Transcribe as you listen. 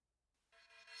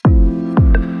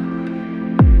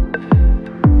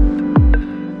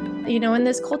in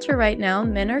this culture right now,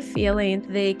 men are feeling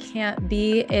they can't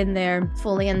be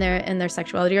fully in their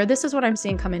sexuality, or this is what I'm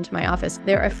seeing come into my office.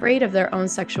 They're afraid of their own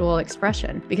sexual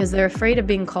expression because they're afraid of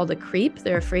being called a creep.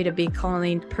 They're afraid of being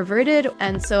called perverted.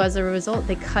 And so as a result,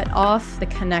 they cut off the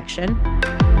connection.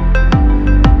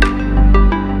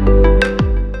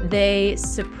 They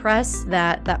suppress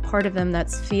that part of them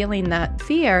that's feeling that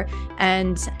fear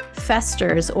and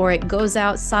festers, or it goes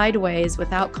out sideways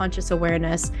without conscious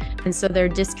awareness. And so they're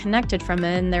disconnected from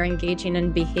it, and they're engaging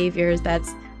in behaviors that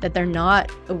they're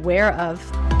not aware of.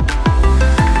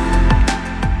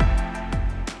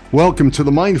 Welcome to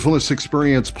the Mindfulness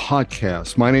Experience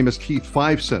podcast. My name is Keith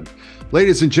Fiveson.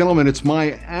 Ladies and gentlemen, it's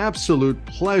my absolute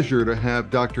pleasure to have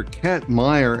Dr. Kat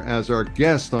Meyer as our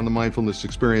guest on the Mindfulness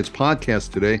Experience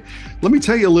podcast today. Let me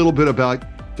tell you a little bit about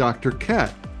Dr.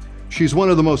 Kat. She's one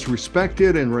of the most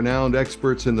respected and renowned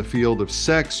experts in the field of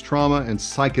sex, trauma, and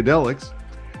psychedelics.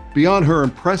 Beyond her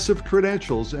impressive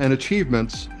credentials and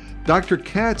achievements, Dr.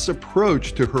 Kat's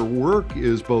approach to her work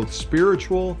is both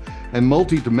spiritual and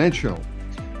multidimensional.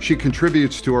 She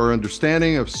contributes to our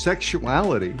understanding of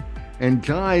sexuality and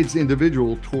guides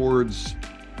individuals towards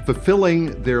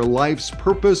fulfilling their life's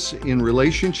purpose in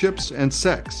relationships and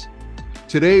sex.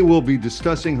 Today, we'll be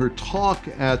discussing her talk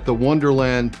at the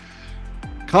Wonderland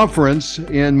Conference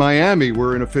in Miami.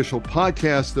 We're an official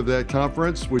podcast of that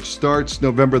conference, which starts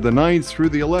November the 9th through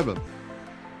the 11th.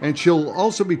 And she'll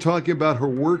also be talking about her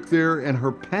work there and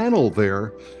her panel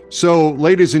there. So,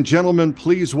 ladies and gentlemen,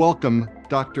 please welcome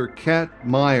Dr. Kat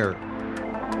Meyer.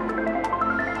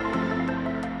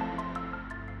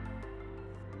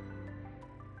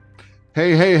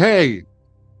 Hey. Hey. Hi.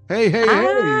 Hey.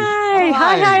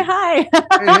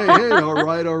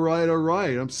 All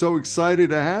right. I'm so excited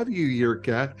to have you here,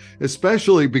 Kat,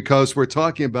 especially because we're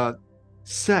talking about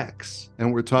sex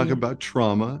and we're talking about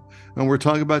trauma and we're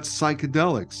talking about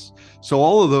psychedelics. So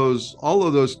all of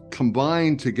those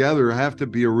combined together have to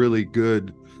be a really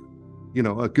good,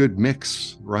 a good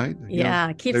mix, right?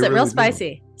 Yeah, keeps it really real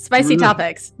spicy. Spicy really,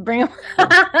 topics. Bring them.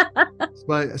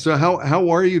 So how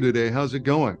are you today? How's it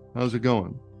going?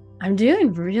 I'm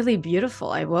doing really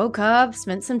beautiful. I woke up,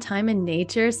 spent some time in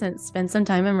nature, spent some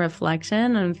time in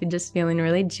reflection. I'm just feeling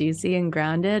really juicy and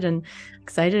grounded and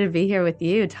excited to be here with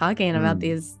you talking about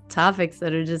these topics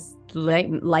that are just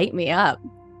light me up.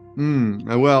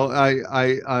 Well,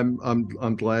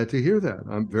 I'm glad to hear that.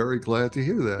 I'm very glad to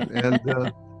hear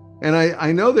that. And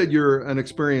I know that you're an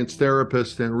experienced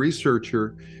therapist and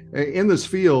researcher in this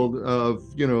field of,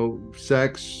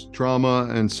 sex, trauma,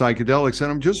 and psychedelics. And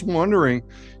I'm just wondering,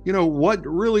 what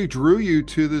really drew you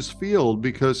to this field?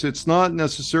 Because it's not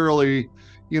necessarily,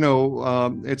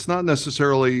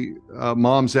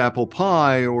 mom's apple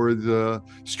pie or the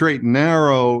straight and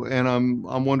narrow. And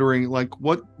I'm wondering,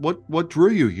 what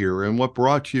drew you here and what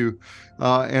brought you?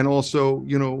 And also,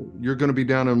 you're going to be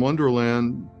down in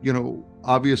Wonderland,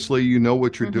 obviously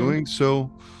what you're doing.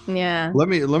 So yeah, let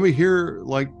me hear,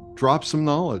 drop some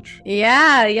knowledge.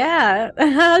 Yeah.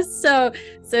 So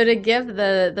to give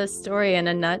the story in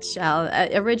a nutshell,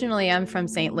 originally I'm from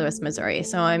St. Louis, Missouri.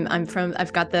 So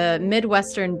I've got the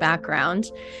Midwestern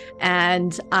background,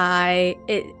 and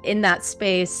in that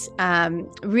space,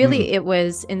 really it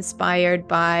was inspired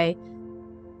by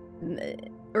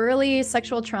early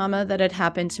sexual trauma that had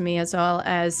happened to me, as well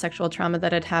as sexual trauma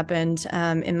that had happened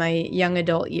in my young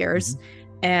adult years.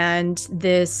 And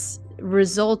this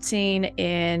resulting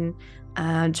in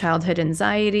childhood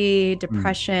anxiety,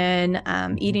 depression,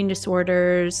 eating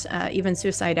disorders, even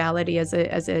suicidality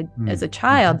as a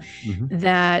child,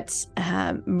 that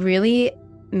really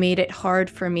made it hard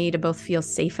for me to both feel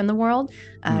safe in the world,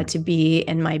 to be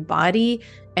in my body,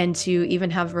 and to even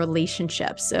have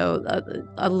relationships. So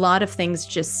a lot of things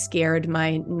just scared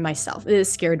myself. It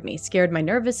scared my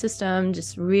nervous system,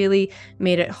 just really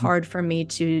made it hard for me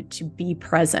to be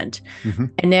present.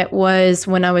 And it was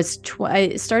when I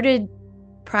started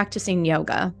practicing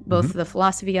yoga, both the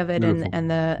philosophy of it and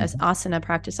the asana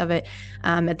practice of it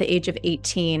at the age of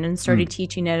 18, and started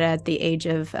teaching it at the age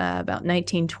of about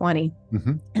 19, 20.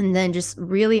 And then just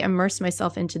really immersed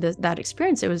myself into that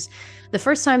experience. It was the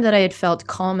first time that I had felt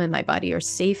calm in my body or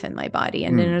safe in my body.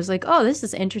 And then it was like, oh, this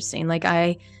is interesting. Like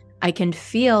I can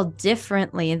feel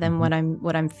differently than what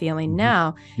I'm feeling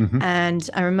now. And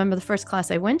I remember the first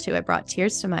class I went to, it brought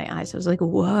tears to my eyes. I was like,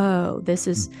 whoa, this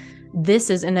is this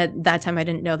is, and at that time I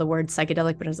didn't know the word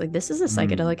psychedelic, but I was like, this is a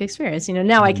psychedelic experience.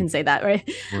 Now I can say that, right?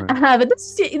 But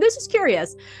this is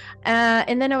curious.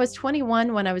 And then I was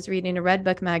 21 when I was reading a Red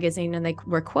Book magazine, and they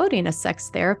were quoting a sex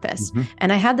therapist.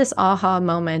 And I had this aha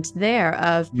moment there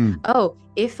of, oh,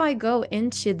 if I go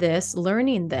into this,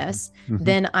 learning this,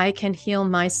 then I can heal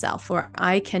myself, or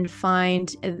I can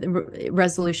find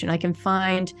resolution. I can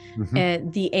find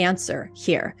the answer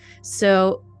here.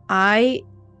 So I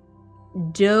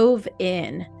dove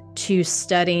in to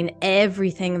studying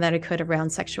everything that I could around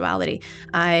sexuality.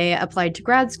 I applied to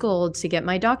grad school to get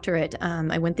my doctorate.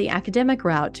 I went the academic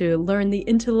route to learn the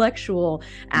intellectual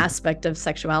aspect of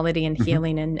sexuality and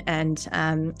healing,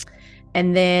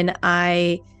 and then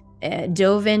I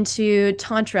dove into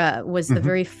Tantra. Was the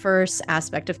very first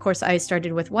aspect. Of course, I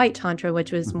started with white Tantra,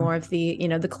 which was more of the,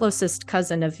 the closest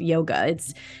cousin of yoga.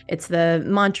 It's the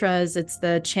mantras, it's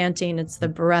the chanting, it's the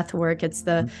breath work, it's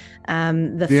the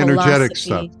energetic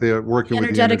stuff. They're working with the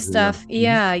energetic stuff.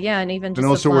 Yeah, and even just, and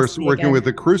also we're working with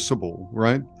the crucible,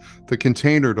 right? The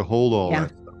container to hold all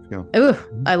that. Yeah. Ooh,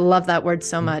 I love that word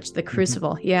so much. The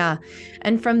crucible. Yeah.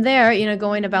 And from there,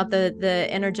 going about the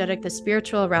energetic, the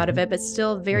spiritual route of it, but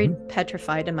still very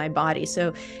petrified in my body.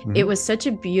 So it was such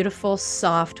a beautiful,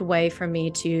 soft way for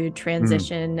me to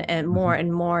transition and more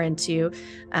into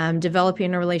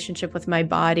developing a relationship with my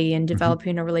body and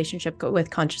developing a relationship with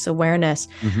conscious awareness.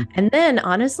 And then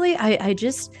honestly, I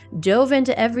just dove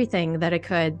into everything that I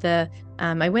could.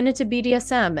 I went into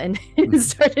BDSM and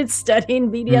started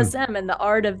studying BDSM and the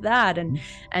art of that, and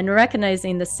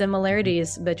recognizing the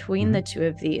similarities between the two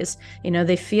of these.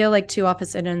 They feel like two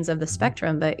opposite ends of the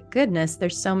spectrum, but goodness,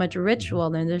 there's so much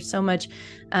ritual and there's so much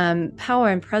power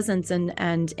and presence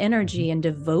and energy and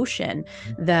devotion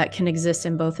that can exist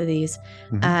in both of these.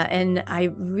 And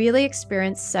I really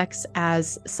experienced sex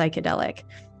as psychedelic.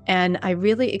 And I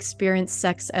really experienced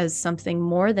sex as something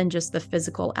more than just the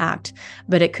physical act,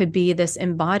 but it could be this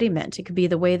embodiment. It could be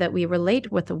the way that we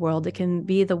relate with the world. It can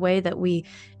be the way that we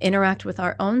interact with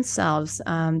our own selves,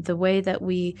 the way that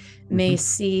we may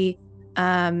see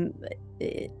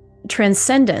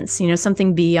transcendence,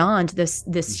 something beyond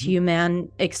this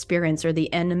human experience, or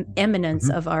the eminence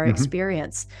of our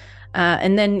experience.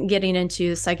 And then getting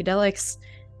into psychedelics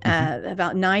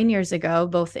about 9 years ago,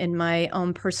 both in my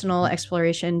own personal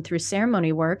exploration through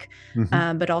ceremony work,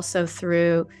 but also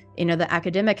through, the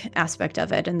academic aspect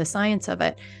of it and the science of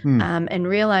it, and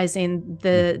realizing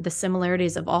the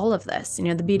similarities of all of this, the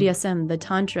BDSM, the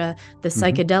Tantra, the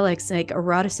psychedelics, like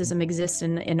eroticism exists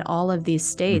in all of these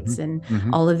states, and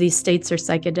all of these states are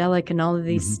psychedelic, and all of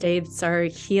these states are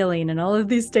healing, and all of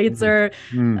these states are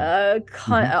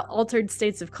altered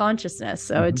states of consciousness.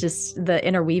 So it's just the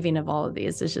interweaving of all of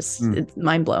these is just it's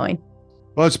mind-blowing.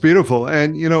 Well, it's beautiful.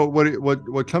 And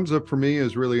what comes up for me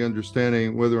is really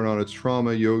understanding whether or not it's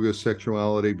trauma, yoga,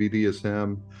 sexuality,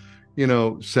 BDSM,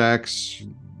 sex,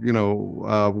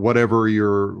 whatever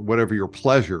your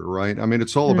pleasure, right? I mean,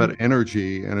 it's all about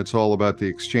energy, and it's all about the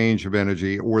exchange of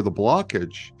energy or the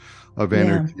blockage of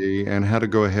energy, and how to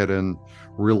go ahead and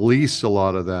release a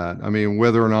lot of that. I mean,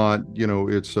 whether or not,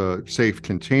 it's a safe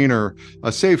container,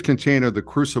 the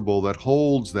crucible that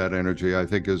holds that energy, I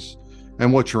think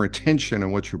and what your intention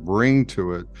and what you bring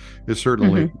to it is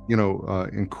certainly,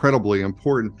 incredibly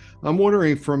important. I'm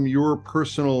wondering, from your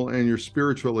personal and your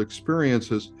spiritual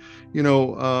experiences,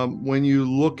 when you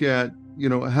look at,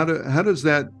 how does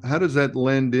that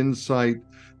lend insight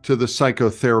to the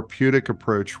psychotherapeutic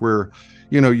approach, where,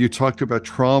 you talked about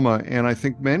trauma, and I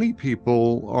think many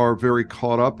people are very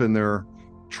caught up in their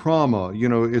trauma.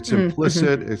 It's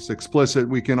implicit, it's explicit.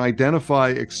 We can identify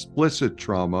explicit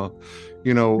trauma,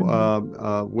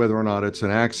 whether or not it's an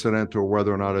accident or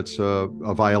whether or not it's a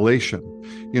violation.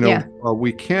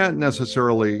 We can't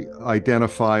necessarily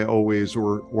identify always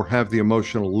or have the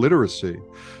emotional literacy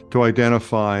to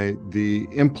identify the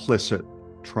implicit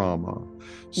trauma.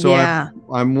 So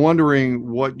I'm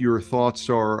wondering what your thoughts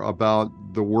are about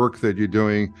the work that you're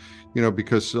doing,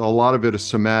 because a lot of it is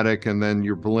somatic, and then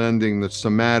you're blending the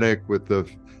somatic with the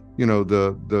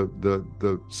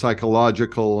the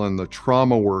psychological and the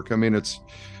trauma work. I mean, it's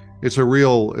a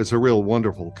real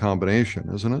wonderful combination,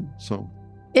 isn't it? So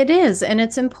it is, and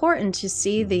it's important to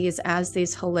see these as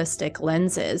these holistic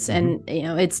lenses. And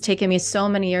it's taken me so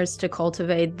many years to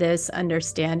cultivate this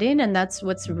understanding, and that's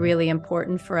what's really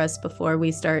important for us before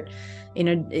we start,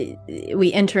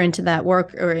 we enter into that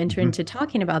work or enter into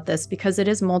talking about this, because it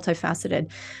is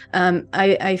multifaceted.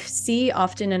 I see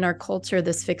often in our culture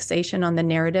this fixation on the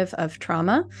narrative of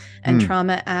trauma, and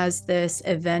trauma as this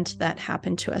event that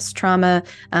happened to us. Trauma,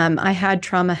 I had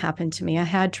trauma happen to me. I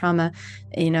had trauma,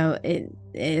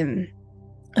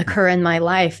 occur in my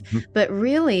life. Mm-hmm. But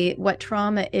really what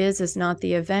trauma is not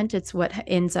the event, it's what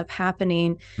ends up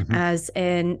happening Mm-hmm. as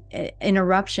an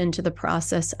interruption to the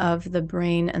process of the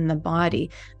brain and the body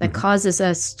that Mm-hmm. causes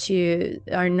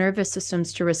our nervous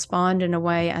systems to respond in a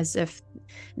way as if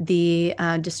the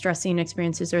distressing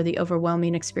experiences or the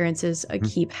overwhelming experiences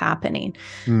keep happening.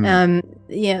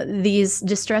 These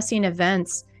distressing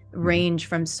events range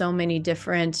from so many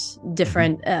different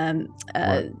along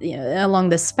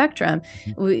the spectrum.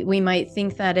 We might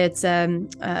think that it's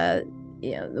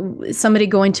somebody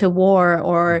going to war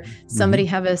or somebody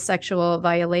have a sexual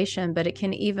violation, but it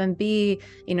can even be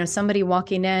somebody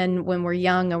walking in when we're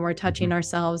young and we're touching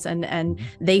ourselves and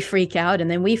they freak out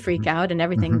and then we freak out and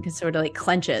everything sort of like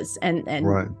clenches and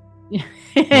right.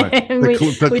 Right.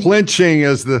 The clenching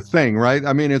is the thing, right?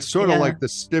 I mean, it's sort of like the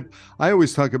skip. I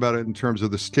always talk about it in terms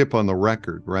of the skip on the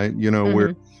record, right?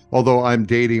 Where, although I'm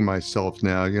dating myself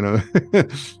now,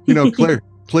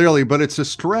 clearly, but it's a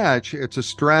stretch. It's a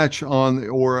stretch on,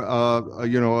 or a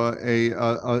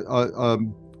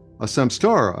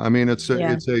samskara. I mean, it's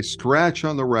a stretch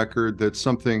on the record that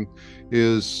something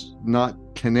is not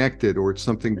connected, or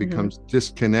something becomes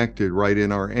disconnected right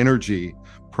in our energy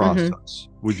process.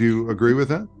 Would you agree with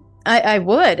that? I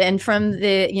would. And from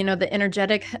the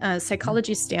energetic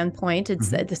psychology standpoint,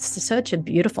 it's such a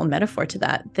beautiful metaphor to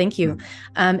that. Thank you.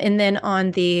 And then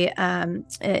on the, and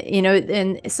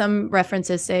some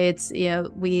references say it's,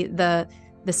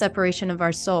 the separation of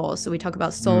our soul. So we talk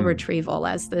about soul retrieval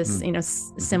as this,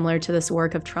 similar to this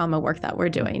work of trauma work that we're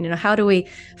doing. How do we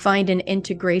find an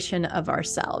integration of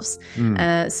ourselves?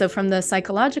 So from the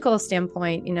psychological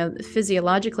standpoint,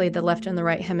 physiologically, the left and the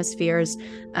right hemispheres,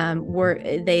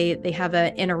 they have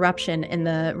an interruption in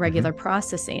the regular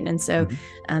processing, and so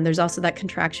there's also that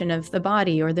contraction of the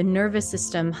body, or the nervous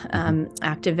system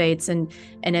activates,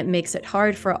 and it makes it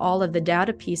hard for all of the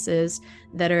data pieces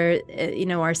that are,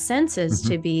 our senses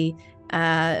to be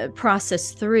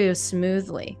processed through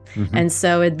smoothly. And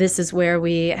so this is where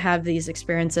we have these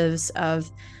experiences of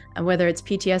whether it's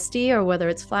PTSD or whether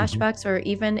it's flashbacks, or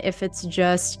even if it's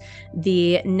just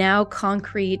the now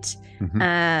concrete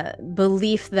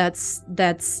belief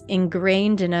that's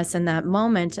ingrained in us in that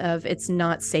moment of it's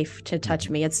not safe to touch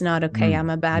me. It's not okay. I'm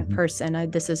a bad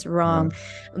person. This is wrong.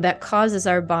 That causes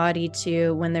our body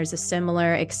to, when there's a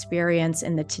similar experience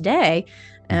in the today,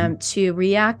 to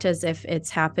react as if it's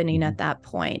happening at that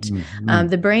point.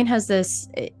 The brain has this,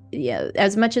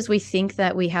 as much as we think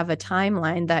that we have a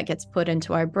timeline that gets put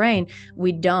into our brain,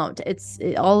 we don't.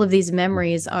 All of these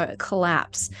memories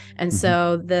collapse. And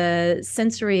so the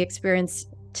sensory experience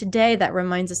today that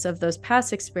reminds us of those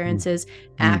past experiences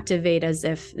activate as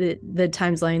if the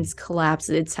timelines collapse.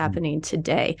 It's happening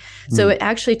today. So it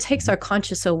actually takes our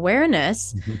conscious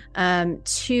awareness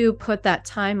to put that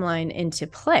timeline into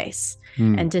place.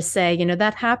 And to say,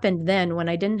 that happened then when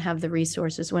I didn't have the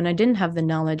resources, when I didn't have the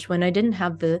knowledge, when I didn't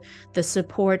have the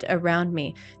support around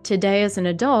me. Today, as an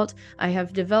adult, I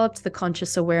have developed the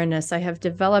conscious awareness. I have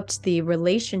developed the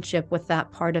relationship with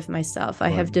that part of myself. I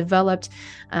have developed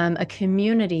a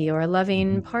community or a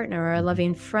loving partner or a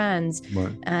loving friends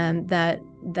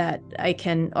that I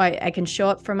can show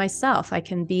up for myself. I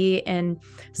can be in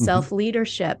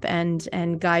self-leadership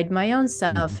and guide my own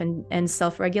self and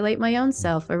self-regulate my own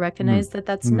self, or recognize that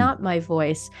that's not my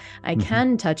voice. I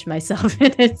can touch myself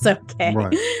and it's okay.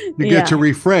 Right. You get to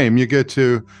reframe, you get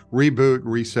to reboot,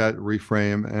 reset,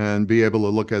 reframe, and be able to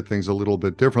look at things a little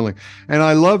bit differently. And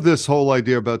I love this whole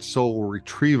idea about soul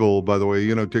retrieval, by the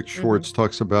way. Dick Schwartz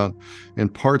talks about, in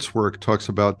Parts work, talks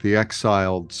about the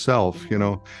exiled self,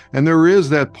 and there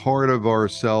is that part of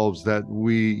ourselves that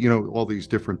we, all these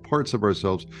different parts of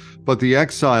ourselves, but the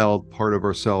exiled part of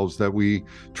ourselves that we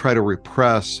try to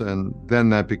repress, and then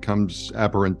that becomes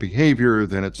aberrant behavior,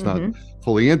 then it's not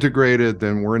fully integrated,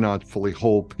 then we're not fully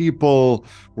whole people,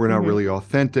 we're not really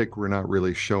authentic, we're not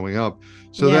really showing up.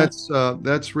 So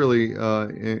that's really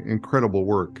incredible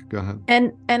work. Go ahead.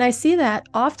 And I see that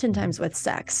oftentimes with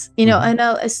sex. I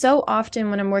know so often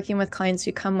when I'm working with clients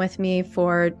who come with me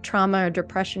for trauma or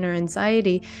depression or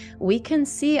anxiety, we can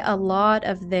see a lot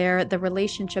of the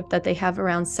relationship that they have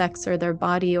around sex or their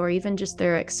body, or even just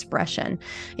their expression.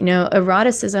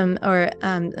 Eroticism, or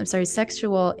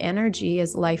sexual energy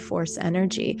is life force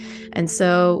energy. And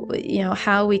so,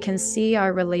 how we can see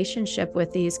our relationship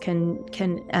with these can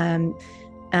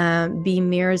be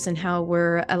mirrors in how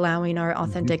we're allowing our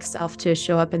authentic self to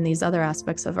show up in these other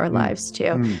aspects of our lives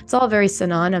too. It's all very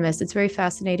synonymous. It's very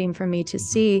fascinating for me to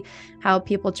see how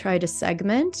people try to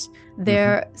segment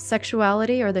their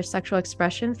sexuality or their sexual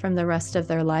expression from the rest of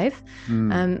their life.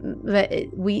 But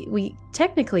we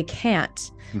technically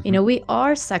can't. You know, we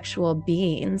are sexual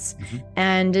beings,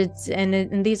 and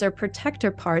these are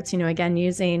protector parts. You know, again,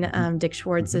 using Dick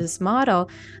Schwartz's model,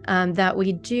 that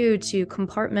we do to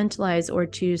compartmentalize or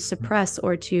to suppress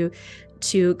or to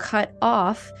cut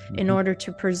off in order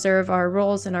to preserve our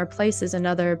roles and our places in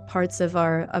other parts of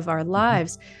our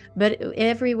lives. But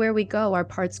everywhere we go, our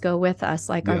parts go with us,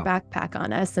 like our backpack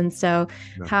on us. And so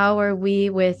how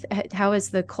is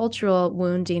the cultural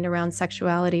wounding around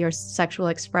sexuality or sexual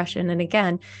expression? And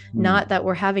again, not that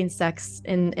we're having sex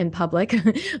in public,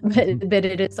 but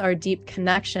it is our deep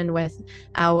connection with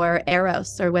our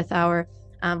eros, or with our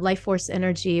life force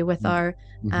energy, with our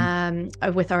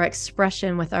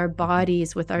expression, with our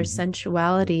bodies, with our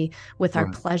sensuality, with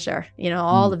our pleasure. You know,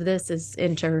 all of this is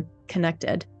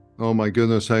interconnected. Oh my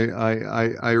goodness,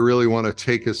 I really want to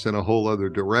take us in a whole other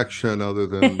direction other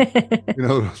than you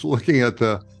know, looking at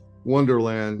the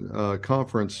Wonderland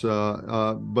conference,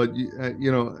 but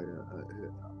you know,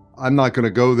 I'm not going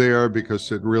to go there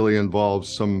because it really involves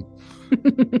some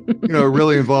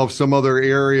some other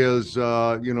areas,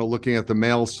 you know, looking at the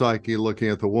male psyche, looking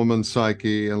at the woman's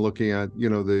psyche, and looking at, you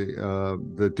know,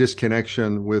 the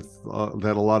disconnection with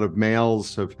that a lot of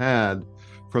males have had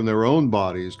from their own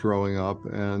bodies growing up,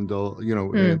 and you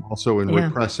know, and also in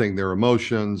repressing their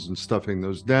emotions and stuffing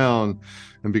those down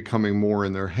and becoming more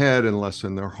in their head and less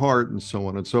in their heart, and so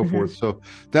on and so forth. So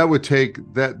that would take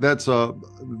that's a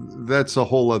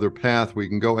whole other path we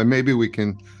can go, and maybe we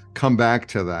can come back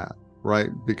to that.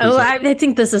 Right. Because I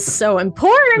think this is so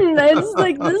important. It's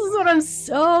like, this is what I'm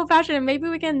so passionate. Maybe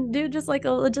we can do just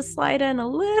slide in a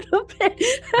little bit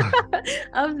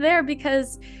of there,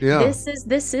 because this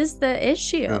is the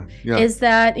issue, is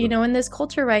that, you know, in this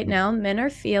culture right now, men are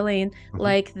feeling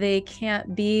like they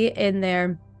can't be in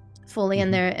their fully in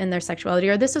their sexuality,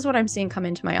 or this is what I'm seeing come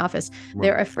into my office.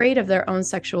 They're afraid of their own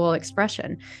sexual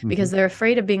expression because they're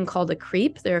afraid of being called a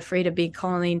creep. They're afraid of being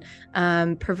calling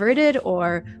perverted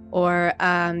or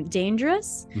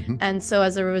dangerous. And so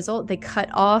as a result, they cut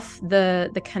off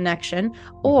the connection,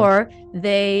 or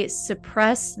they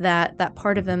suppress that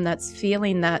part of them that's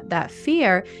feeling that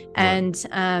fear, and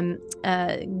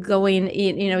going,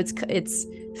 you know, it's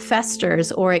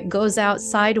festers, or it goes out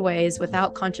sideways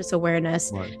without conscious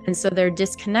awareness. And so they're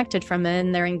disconnected from it,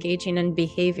 and they're engaging in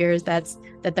behaviors that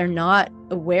they're not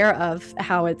aware of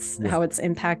how it's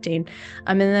impacting.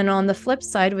 And then on the flip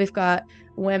side, we've got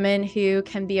women who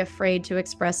can be afraid to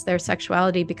express their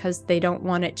sexuality because they don't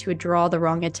want it to draw the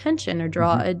wrong attention or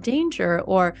draw a danger,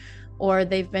 or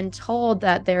they've been told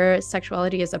that their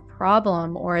sexuality is a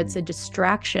problem, or it's a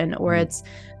distraction, or it's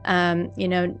you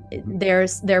know,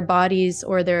 their bodies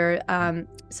or their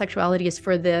sexuality is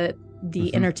for the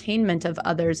entertainment of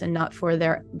others and not for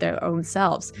their own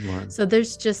selves. So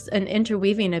there's just an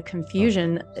interweaving of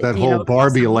confusion. That whole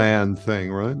Barbie land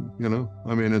thing, right? You know,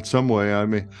 I mean, in some way, I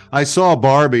mean, I saw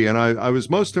Barbie, and I was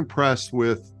most impressed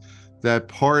with that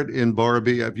part in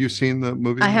Barbie. Have you seen the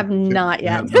movie? I have not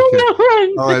yet.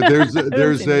 All right.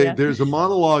 There's a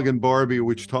monologue in Barbie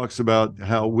which talks about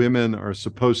how women are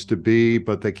supposed to be,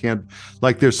 but they can't.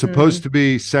 Like, they're supposed to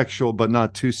be sexual, but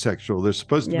not too sexual. They're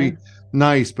supposed to be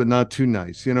nice, but not too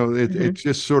nice. You know, it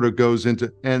just sort of goes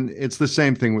into, and it's the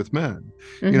same thing with men.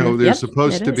 You know, they're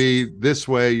supposed to be this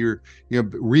way. You know,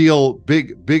 real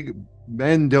big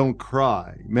men don't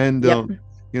cry. Men don't.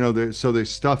 You know, so they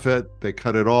stuff it, they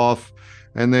cut it off,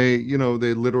 and they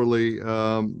literally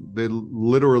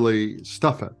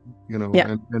stuff it, you know,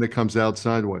 and it comes out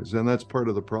sideways, and that's part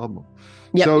of the problem.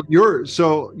 So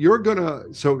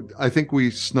I think we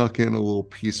snuck in a little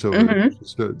piece of it.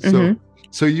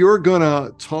 So you're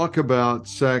gonna talk about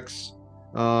sex,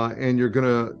 and you're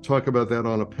gonna talk about that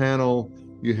on a panel.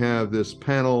 You have this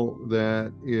panel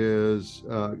that is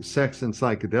sex and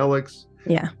psychedelics.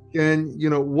 And, you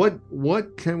know,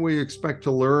 what can we expect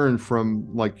to learn from,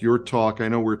 like, your talk? I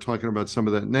know we're talking about some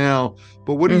of that now,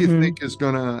 but what do you think is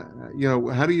gonna, you know,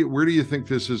 where do you think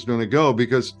this is gonna go?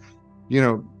 Because, you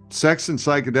know, sex and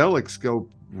psychedelics go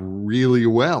really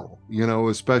well, you know,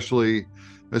 especially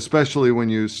when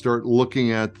you start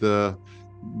looking at the,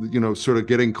 you know, sort of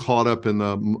getting caught up in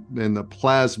the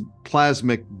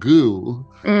plasmic goo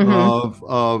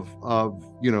of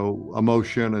you know,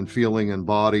 emotion and feeling and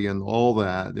body and all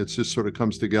that. It just sort of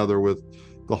comes together with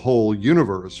the whole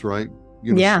universe, right?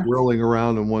 You know, swirling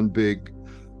around in one big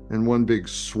and one big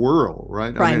swirl,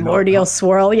 right? Primordial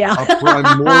swirl, yeah. A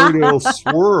primordial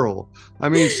swirl. I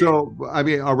mean,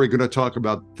 are we going to talk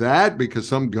about that?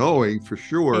 Because I'm going for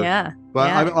sure. Yeah. But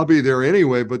yeah. I'll be there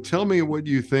anyway. But tell me what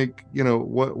you think.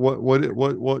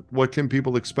 What can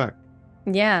people expect?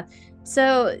 Yeah.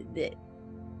 So,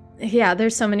 yeah,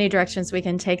 there's so many directions we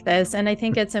can take this, and I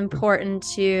think it's important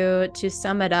to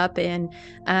sum it up in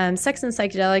sex and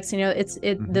psychedelics.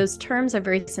 Those terms are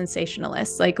very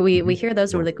sensationalist. Like we hear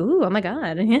those, and we're like, ooh, oh my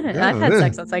god, yeah, I've had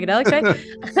sex on psychedelics, right?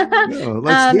 Let's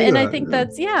do and that. I think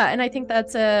and I think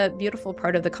that's a beautiful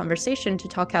part of the conversation, to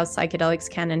talk how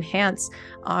psychedelics can enhance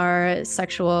our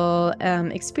sexual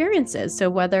experiences.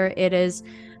 So whether it is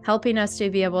helping us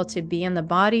to be able to be in the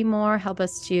body more, help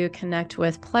us to connect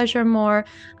with pleasure more.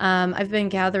 I've been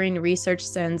gathering research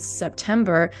since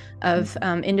September of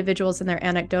individuals and their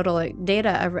anecdotal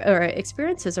data or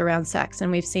experiences around sex.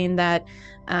 And we've seen that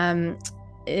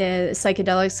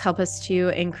psychedelics help us to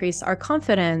increase our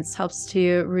confidence, helps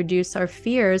to reduce our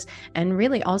fears, and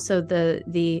really also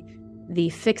the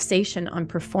fixation on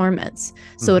performance.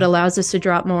 So it allows us to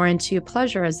drop more into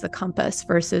pleasure as the compass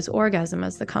versus orgasm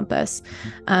as the compass.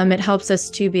 It helps us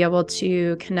to be able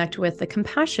to connect with the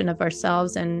compassion of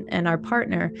ourselves and our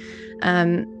partner,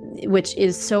 which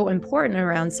is so important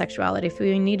around sexuality. If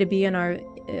we need to be in our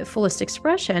fullest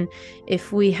expression,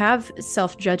 if we have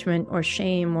self-judgment or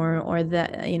shame or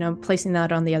that, placing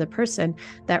that on the other person,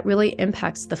 that really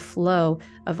impacts the flow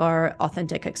of our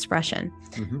authentic expression.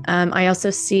 I also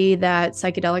see that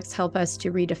psychedelics help us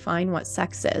to redefine what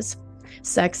sex is.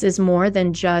 Sex is more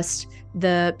than just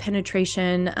the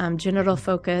penetration, genital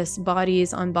focus,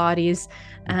 bodies on bodies,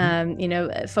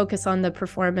 focus on the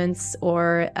performance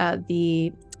or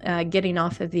the getting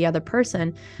off of the other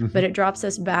person, but it drops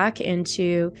us back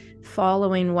into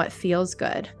following what feels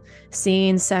good,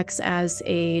 seeing sex as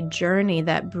a journey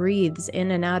that breathes in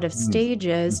and out of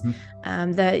stages,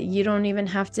 that you don't even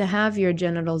have to have your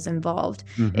genitals involved.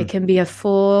 It can be a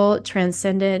full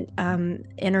transcendent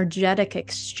energetic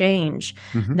exchange,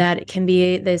 that it can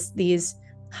be these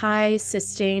high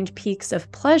sustained peaks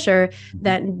of pleasure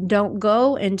that don't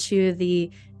go into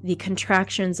the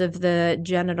contractions of the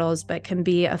genitals, but can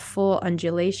be a full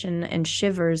undulation and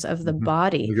shivers of the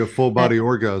body. Like a full body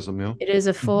orgasm, yeah. It is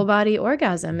a full body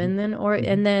orgasm. And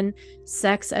then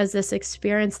sex as this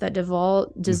experience that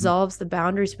dissolves the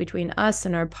boundaries between us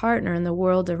and our partner and the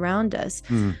world around us.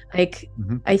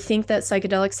 I think that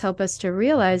psychedelics help us to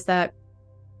realize that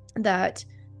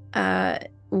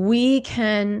we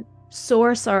can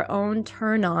source our own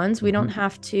turn-ons. We don't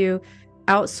have to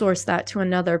outsource that to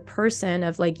another person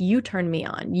of like, you turn me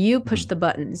on, you push the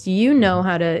buttons, you know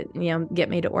how to get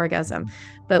me to orgasm.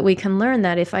 But we can learn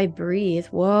that if I breathe,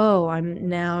 whoa, I'm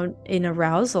now in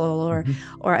arousal,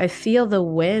 or I feel the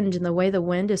wind, and the way the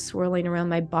wind is swirling around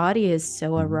my body is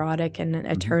so erotic and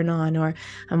a turn on, or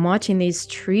I'm watching these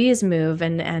trees move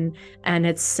and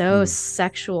it's so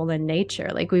sexual in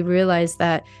nature. Like, we realize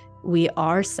that we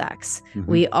are sex,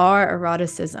 we are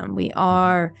eroticism, we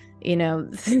are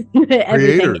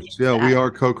creators. Yeah, we are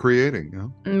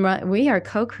co-creating. Right, we are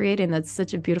co-creating. That's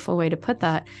such a beautiful way to put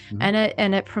that.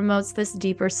 And it promotes this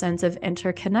deeper sense of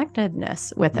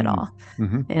interconnectedness with it all.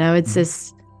 It's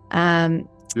this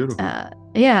beautiful.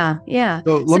 Yeah.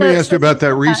 So let me ask you about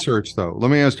that research, though.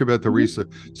 Let me ask you about the research,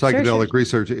 psychedelic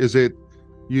research. Is it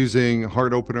using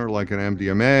heart opener like an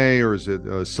MDMA, or is it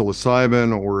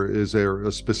psilocybin, or is there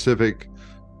a specific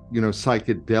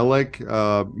psychedelic,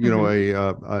 a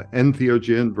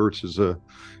entheogen versus a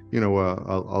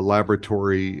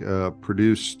laboratory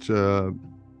produced,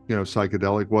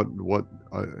 psychedelic? What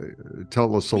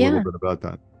tell us a little bit about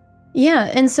that.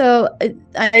 Yeah. And so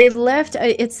I left,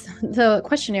 the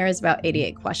questionnaire is about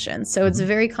 88 questions. So it's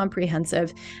very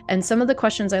comprehensive. And some of the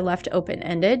questions I left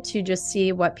open-ended to just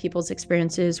see what people's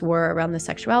experiences were around the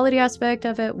sexuality aspect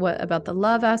of it, what about the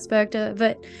love aspect of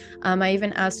it. I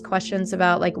even asked questions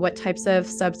about like what types of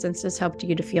substances helped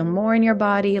you to feel more in your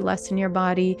body, less in your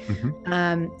body.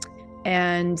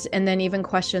 And then even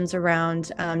questions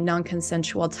around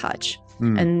non-consensual touch.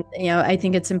 And, I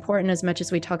think it's important, as much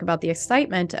as we talk about the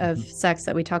excitement of sex,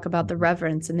 that we talk about the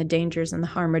reverence and the dangers and the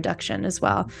harm reduction as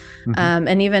well.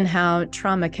 And even how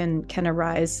trauma can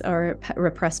arise, or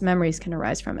repressed memories can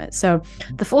arise from it. So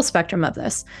the full spectrum of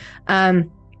this.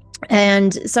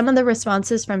 And some of the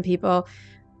responses from people,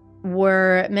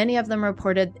 were many of them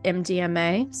reported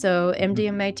MDMA. So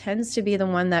MDMA tends to be the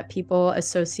one that people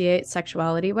associate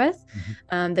sexuality with.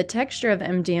 The texture of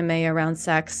MDMA around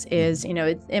sex is,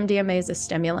 MDMA is a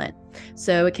stimulant.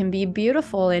 So it can be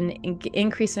beautiful in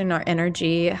increasing our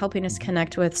energy, helping us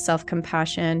connect with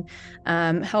self-compassion,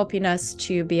 helping us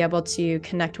to be able to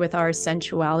connect with our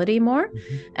sensuality more,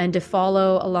 and to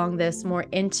follow along this more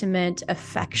intimate,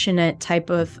 affectionate type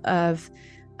of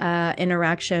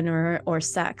interaction or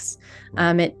sex.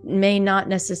 It may not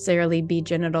necessarily be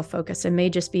genital focused. It may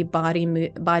just be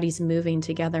bodies moving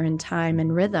together in time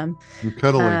and rhythm. And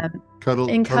cuddling.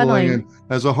 Cuddling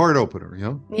as a heart opener,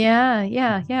 Yeah.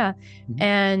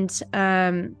 And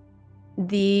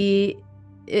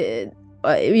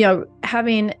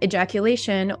having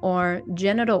ejaculation or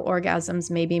genital orgasms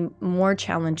may be more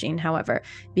challenging, however,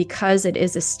 because it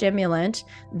is a stimulant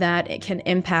that it can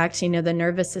impact, the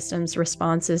nervous system's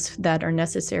responses that are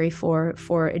necessary for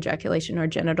ejaculation or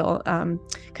genital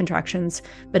contractions.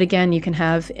 But again, you can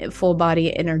have full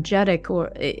body energetic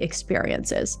or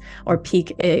experiences or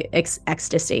peak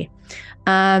ecstasy.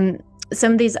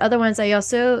 Some of these other ones,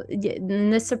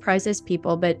 this surprises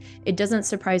people, but it doesn't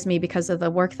surprise me because of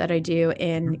the work that I do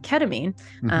in ketamine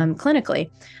clinically,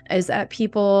 is that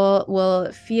people will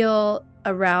feel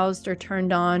aroused or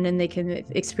turned on, and they can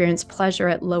experience pleasure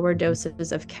at lower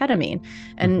doses of ketamine,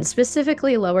 and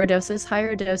specifically lower doses.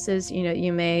 Higher doses,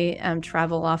 you may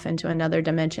travel off into another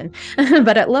dimension,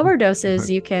 but at lower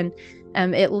doses, you can.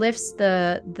 It lifts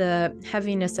the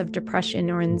heaviness of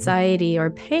depression or anxiety or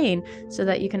pain, so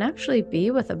that you can actually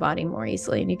be with the body more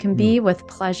easily, and you can be with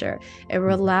pleasure. It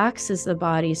relaxes the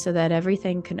body so that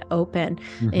everything can open.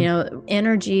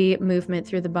 Energy movement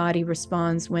through the body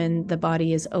responds when the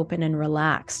body is open and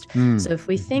relaxed. So if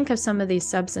we think of some of these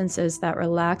substances that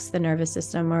relax the nervous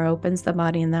system or opens the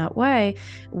body in that way,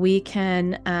 we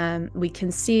can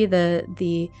see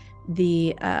the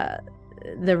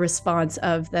response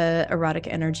of the erotic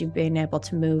energy being able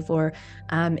to move, or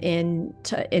in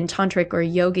tantric or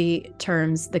yogi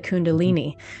terms, the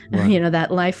kundalini,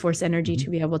 that life force energy to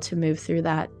be able to move through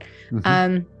that.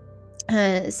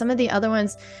 Some of the other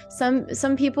ones,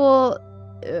 some people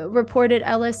reported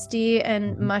LSD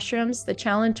and mushrooms. The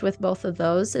challenge with both of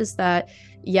those is that,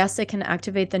 yes, it can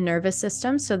activate the nervous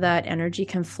system so that energy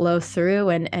can flow through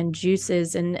and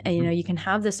juices, and you can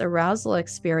have this arousal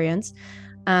experience.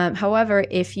 However,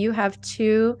 if you have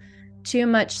too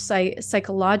much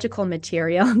psychological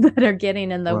material that are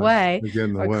getting in the way,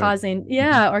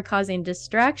 causing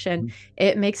distraction,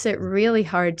 it makes it really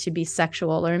hard to be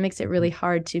sexual, or it makes it really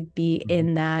hard to be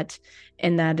in that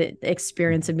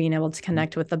experience of being able to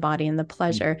connect with the body and the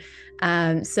pleasure.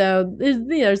 So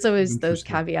there's always those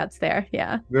caveats there.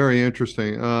 Yeah. Very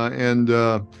interesting.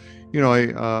 I'm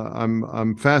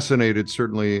fascinated,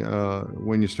 certainly,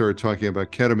 when you started talking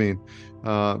about ketamine,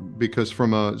 because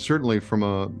certainly from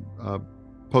a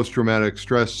post-traumatic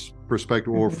stress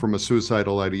perspective, or from a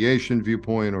suicidal ideation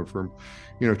viewpoint, or from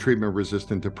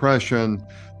treatment-resistant depression,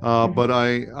 but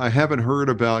I haven't heard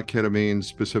about ketamine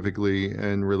specifically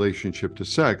in relationship to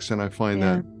sex, and I find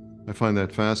that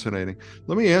fascinating.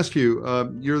 Let me ask you,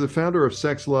 you're the founder of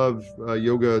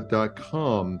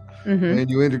sexloveyoga.com, and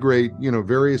you integrate,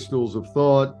 various schools of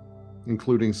thought,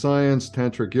 including science,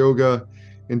 tantric yoga,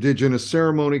 indigenous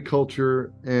ceremony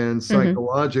culture, and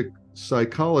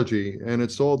psychology, and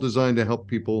it's all designed to help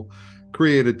people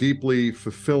create a deeply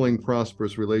fulfilling,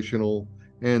 prosperous relational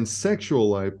and sexual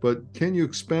life. But can you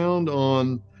expound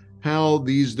on how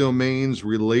these domains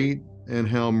relate, and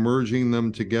how merging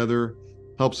them together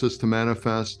helps us to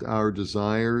manifest our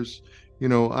desires? We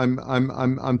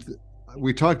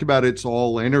talked about it's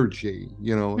all energy,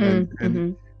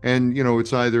 and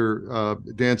it's either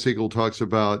Dan Siegel talks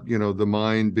about the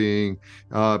mind being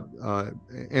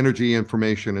energy,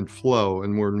 information, and flow,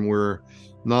 and when we're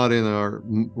not in our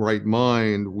right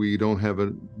mind, we don't have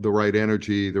the right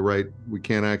energy, we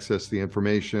can't access the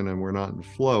information, and we're not in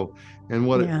flow. And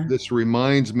what this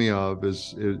reminds me of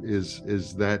is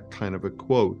that kind of a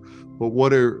quote. But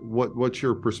what's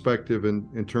your perspective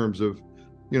in terms of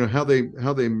how they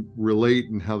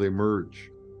relate and how they merge?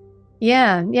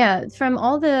 Yeah. From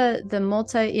all the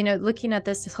multi, looking at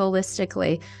this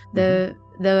holistically, the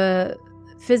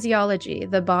physiology,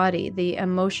 the body, the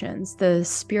emotions, the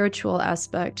spiritual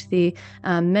aspect, the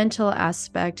mental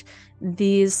aspect,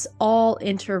 these all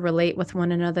interrelate with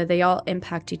one another. They all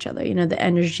impact each other, the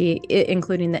energy,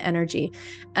 including the energy.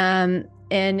 And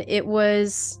it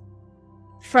was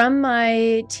from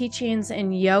my teachings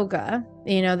in yoga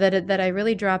that I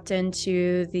really dropped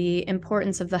into the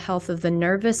importance of the health of the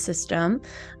nervous system,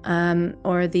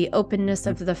 or the openness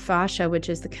of the fascia, which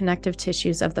is the connective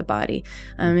tissues of the body.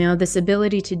 This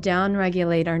ability to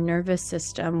downregulate our nervous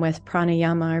system with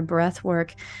pranayama or breath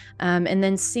work, and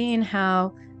then seeing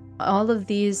how all of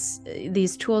these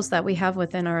tools that we have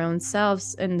within our own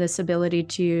selves and this ability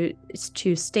to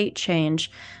state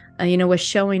change, was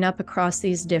showing up across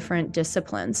these different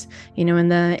disciplines, in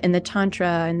the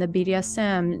Tantra and the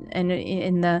BDSM and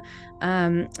in the,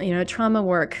 trauma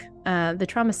work, the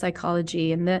trauma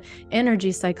psychology and the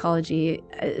energy psychology.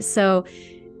 So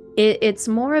it's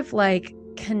more of like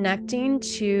connecting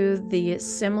to the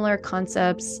similar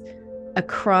concepts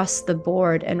across the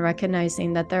board and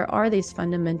recognizing that there are these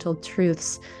fundamental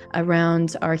truths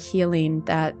around our healing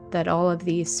that all of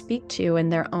these speak to in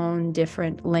their own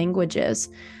different languages.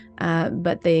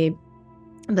 But they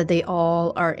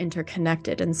all are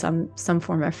interconnected in some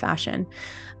form or fashion.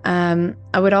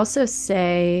 I would also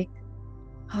say,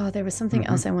 there was something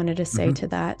else I wanted to say to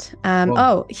that.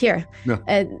 Here.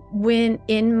 Yeah. When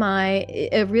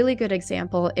a really good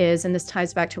example is, and this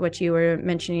ties back to what you were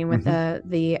mentioning with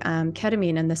the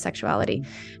ketamine and the sexuality.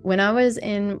 When I was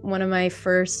in one of my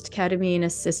first ketamine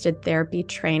assisted therapy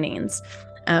trainings,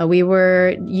 we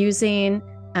were using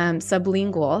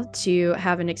sublingual to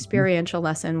have an experiential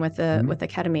lesson with the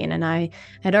ketamine. And I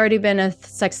had already been a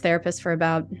sex therapist for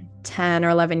about 10 or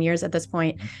 11 years at this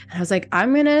point. And I was like,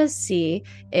 I'm going to see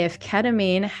if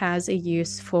ketamine has a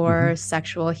use for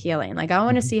sexual healing. Like, I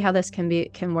want to see how this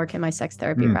can work in my sex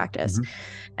therapy practice.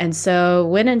 And so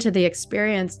went into the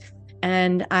experience,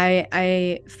 and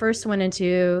I first went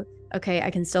into, okay,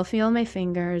 I can still feel my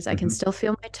fingers. I can still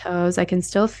feel my toes. I can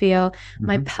still feel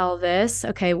my pelvis.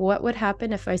 Okay, what would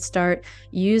happen if I start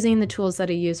using the tools that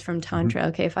I use from Tantra?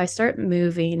 Okay, if I start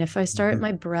moving, if I start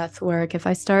my breath work, if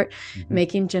I start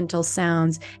making gentle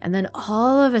sounds, and then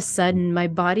all of a sudden my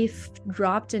body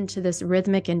dropped into this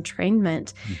rhythmic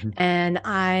entrainment, and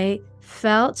I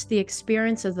felt the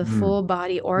experience of the full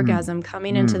body orgasm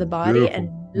coming into the body and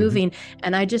moving,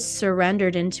 and I just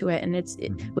surrendered into it. And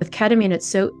with ketamine, it's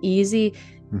so easy.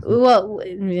 Well,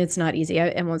 it's not easy,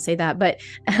 I won't say that, but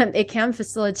it can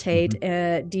facilitate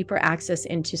deeper access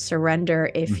into surrender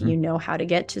if you know how to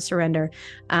get to surrender.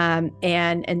 And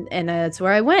that's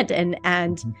where I went. And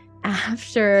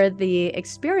after the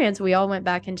experience, we all went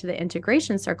back into the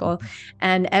integration circle,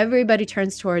 and everybody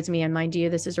turns towards me. And mind you,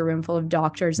 this is a room full of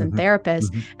doctors and therapists,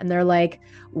 and they're like,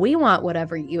 we want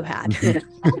whatever you had. And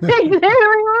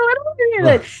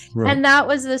that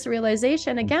was this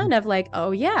realization again of like, oh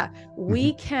yeah,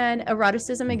 we can,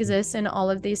 eroticism exists in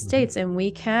all of these states, and we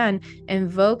can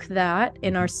invoke that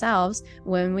in ourselves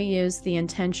when we use the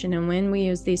intention, and when we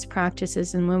use these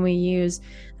practices, and when we use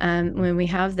when we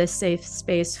have this safe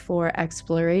space for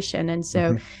exploration. And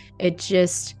so it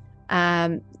just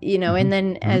and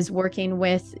then as working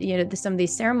with some of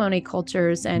these ceremony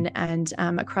cultures and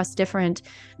across different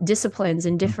disciplines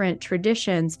and different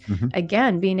traditions,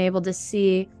 again being able to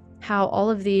see how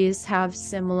all of these have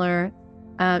similar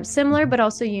but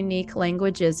also unique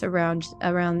languages around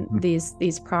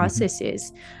these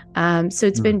processes. So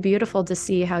it's been beautiful to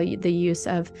see how the use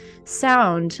of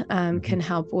sound can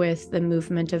help with the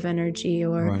movement of energy,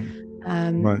 or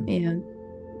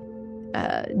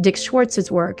Dick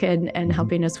Schwartz's work and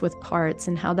helping us with parts,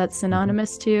 and how that's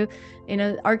synonymous to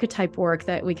archetype work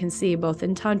that we can see both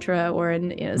in Tantra or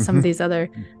in some of these other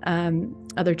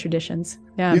traditions.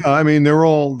 Yeah, I mean, they're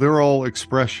all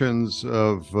expressions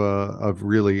of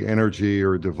really energy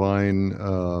or divine,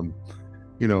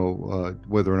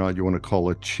 whether or not you want to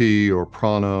call it chi or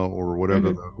prana or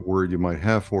whatever the word you might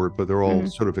have for it, but they're all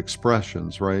sort of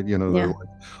expressions, right? They're like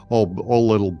all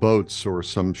little boats or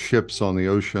some ships on the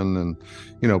ocean, and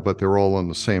but they're all on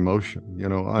the same ocean.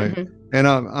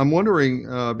 I'm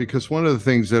wondering, because one of the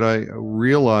things that I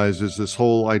realize is this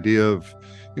whole idea of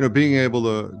being able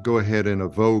to go ahead and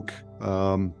evoke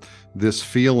this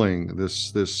feeling,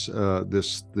 this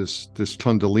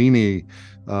Kundalini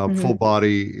full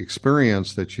body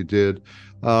experience that you did.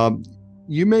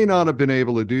 You may not have been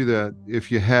able to do that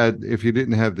if you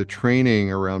didn't have the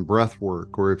training around breath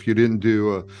work, or if you didn't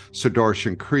do a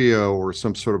Sudarshan Kriya or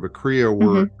some sort of a Kriya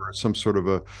work, or some sort of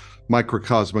a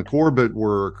microcosmic orbit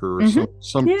work, or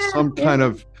some kind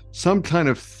of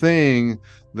thing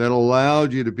that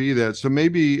allowed you to be that. So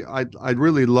maybe I'd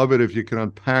really love it if you could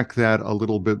unpack that a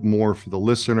little bit more for the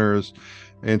listeners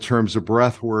in terms of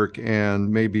breath work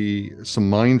and maybe some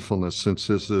mindfulness, since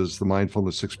this is the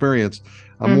mindfulness experience.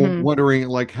 I'm wondering,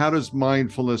 like, how does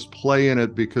mindfulness play in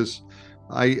it? Because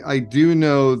I do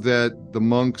know that the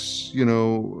monks,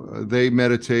 they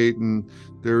meditate, and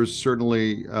there's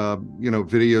certainly,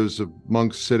 videos of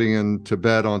monks sitting in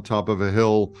Tibet on top of a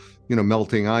hill,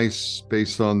 melting ice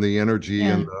based on the energy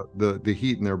Yeah. and the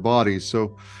heat in their bodies.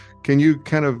 So can you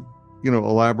kind of,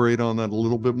 elaborate on that a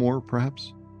little bit more,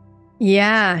 perhaps?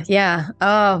 Yeah, yeah.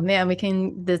 Oh man,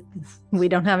 we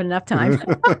don't have enough time.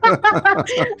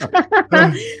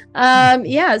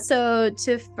 Yeah, so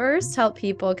to first help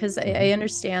people, because I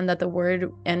understand that the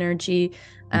word energy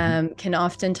can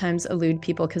oftentimes elude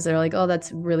people because they're like, oh,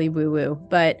 that's really woo-woo.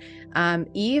 But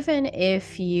even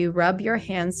if you rub your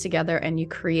hands together and you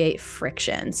create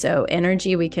friction, so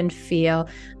energy we can feel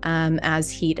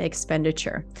as heat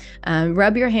expenditure.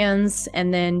 Rub your hands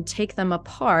and then take them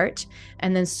apart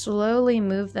and then slowly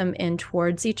move them in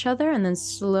towards each other and then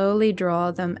slowly draw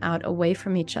them out away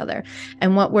from each other.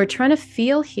 And what we're trying to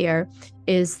feel here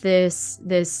is this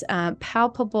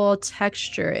palpable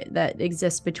texture that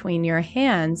exists between your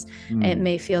hands. It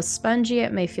may feel spongy,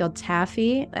 it may feel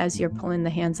taffy as you're pulling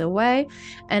the hands away.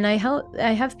 And I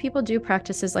have people do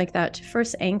practices like that to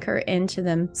first anchor into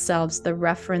themselves the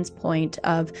reference point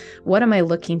of, what am I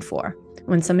looking for?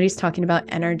 When somebody's talking about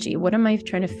energy, what am I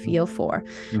trying to feel for?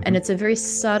 And it's a very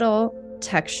subtle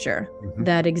texture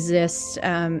that exists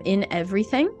in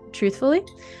everything, truthfully.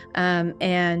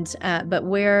 But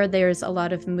where there's a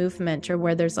lot of movement or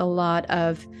where there's a lot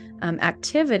of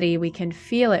activity, we can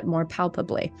feel it more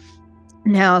palpably.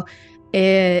 Now,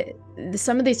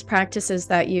 some of these practices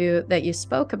that you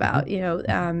spoke about,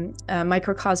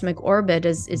 microcosmic orbit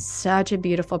is such a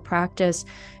beautiful practice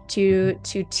to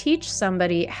teach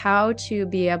somebody how to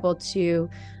be able to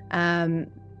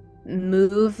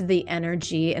move the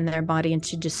energy in their body and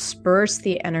to disperse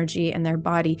the energy in their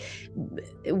body,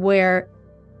 where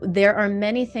there are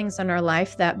many things in our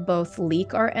life that both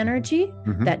leak our energy,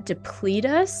 that deplete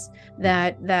us,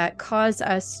 that cause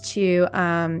us to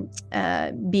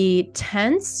be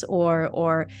tense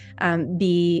or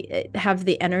have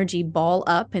the energy ball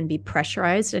up and be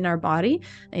pressurized in our body.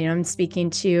 I'm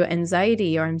speaking to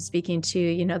anxiety, or I'm speaking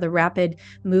to the rapid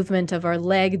movement of our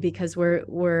leg because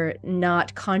we're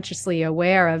not consciously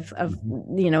aware of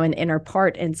an inner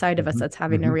part inside of us that's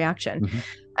having a reaction.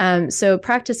 So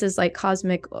practices like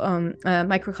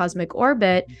microcosmic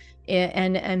orbit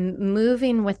and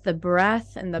moving with the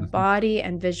breath and the body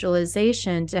and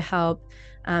visualization to help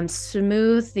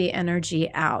smooth the energy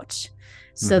out,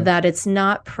 so that it's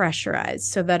not pressurized,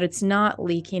 so that it's not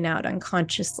leaking out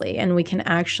unconsciously, and we can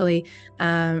actually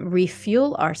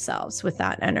refuel ourselves with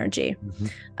that energy.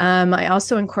 I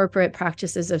also incorporate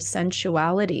practices of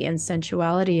sensuality, and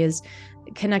sensuality is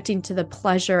connecting to the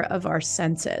pleasure of our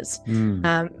senses,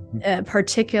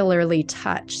 particularly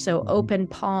touch. So open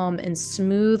palm and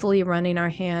smoothly running our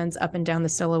hands up and down the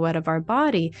silhouette of our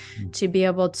body to be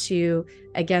able to,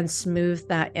 again, smooth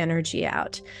that energy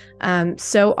out.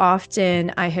 So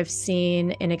often I have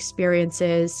seen in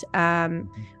experiences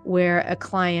where a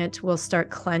client will start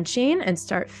clenching and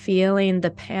start feeling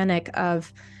the panic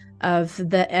of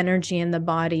the energy in the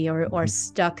body, or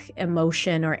stuck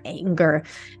emotion or anger.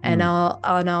 And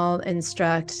I'll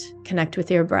instruct, connect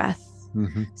with your breath,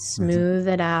 smooth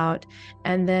it out.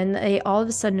 And then they all of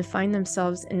a sudden find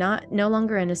themselves no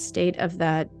longer in a state of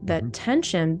that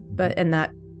tension, but in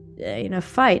that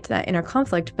fight, that inner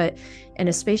conflict, but in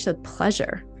a space of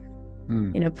pleasure.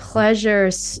 Pleasure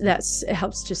that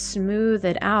helps to smooth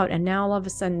it out. And now all of a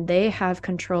sudden they have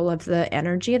control of the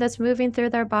energy that's moving through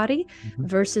their body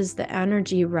versus the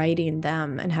energy riding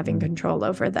them and having control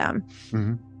over them.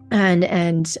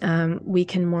 And we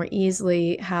can more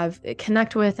easily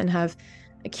connect with and have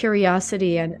a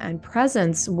curiosity and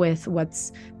presence with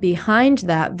what's behind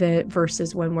that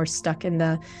versus when we're stuck in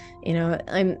the,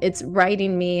 it's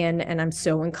riding me and I'm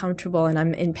so uncomfortable and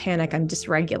I'm in panic, I'm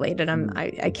dysregulated,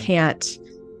 I can't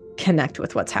connect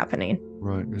with what's happening.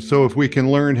 Right. So if we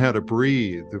can learn how to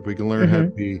breathe, if we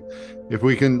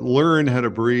can learn how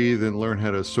to breathe and learn how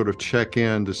to sort of check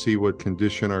in to see what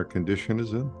condition our condition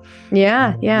is in.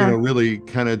 Yeah. Really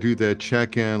kind of do that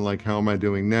check in, like, how am I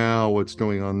doing now? What's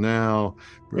going on now?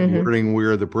 Learning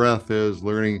where the breath is,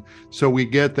 so we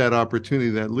get that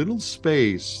opportunity, that little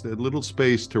space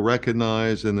to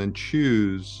recognize and then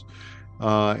choose.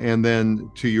 And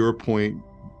then to your point,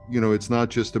 it's not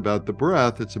just about the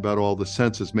breath, it's about all the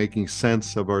senses, making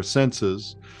sense of our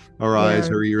senses, our eyes,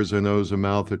 our ears, our nose, our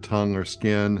mouth, our tongue, our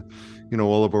skin,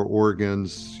 all of our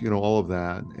organs, all of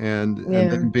that. And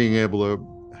then being able to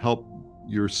help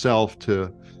yourself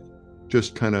to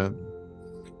just kind of,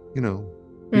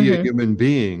 be a human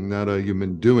being, not a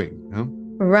human doing.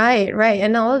 Right, right.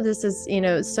 And all of this is,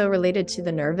 so related to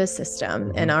the nervous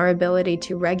system and our ability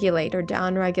to regulate or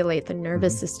downregulate the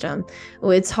nervous system.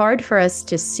 Well, it's hard for us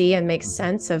to see and make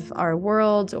sense of our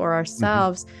world or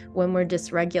ourselves when we're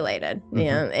dysregulated.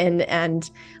 And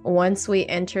once we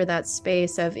enter that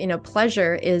space of,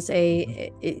 pleasure is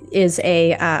a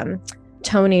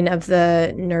toning of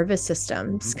the nervous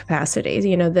system's capacities,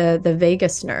 the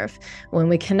vagus nerve. When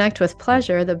we connect with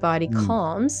pleasure, the body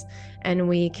calms and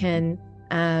we can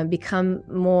become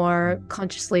more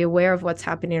consciously aware of what's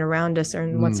happening around us or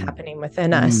what's happening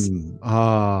within us.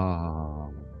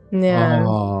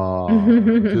 Yeah.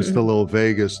 Just a little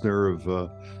vagus nerve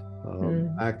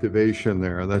activation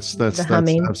there. That's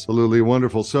absolutely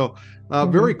wonderful. So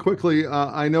very quickly,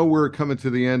 I know we're coming to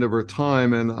the end of our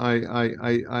time, and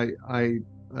I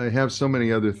have so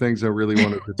many other things I really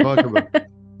wanted to talk about.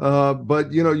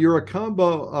 But you're a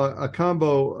combo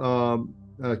KAMBO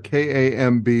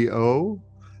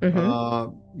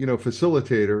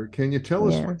facilitator. Can you tell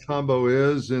us what combo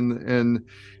is, and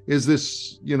is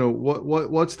this,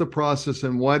 what's the process,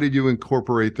 and why did you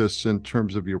incorporate this in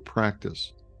terms of your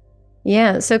practice?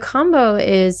 Yeah, so combo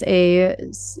is a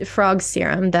frog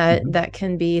serum that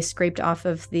can be scraped off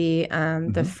of the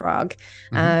frog,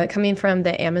 coming from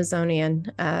the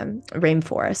Amazonian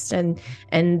rainforest,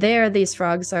 and there these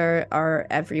frogs are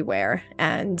everywhere,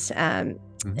 and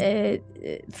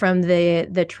from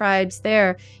the tribes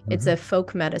there, it's a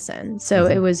folk medicine. So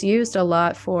it was used a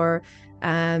lot for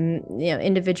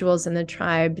individuals in the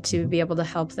tribe to be able to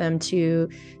help them to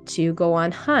go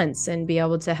on hunts and be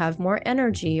able to have more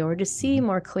energy, or to see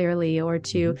more clearly, or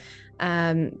to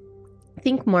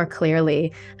think more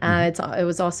clearly. It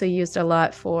was also used a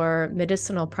lot for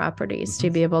medicinal properties, to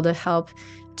be able to help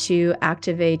to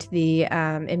activate the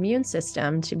immune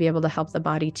system, to be able to help the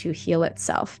body to heal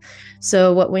itself.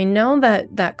 So what we know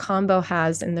that combo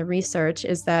has in the research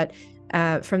is that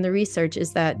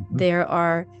there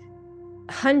are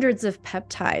hundreds of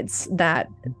peptides that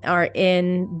are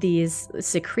in these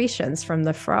secretions from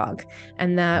the frog,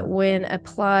 and that when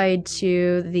applied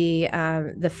to the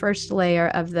first layer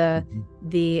of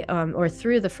or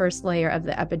through the first layer of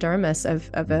the epidermis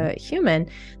of a human,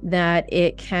 that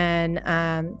it can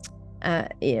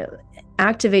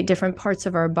activate different parts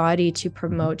of our body to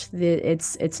promote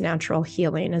its natural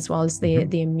healing, as well as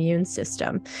the immune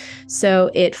system.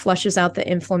 So it flushes out the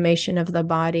inflammation of the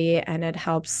body, and it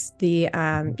helps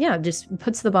just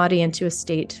puts the body into a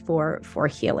state for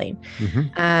healing.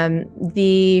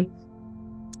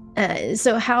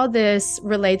 So how this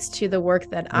relates to the work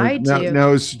that I do.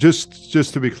 Now, is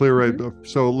just to be clear, right?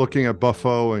 So looking at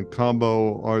Buffo and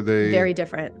combo, are they very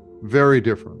different? Very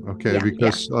different. Okay.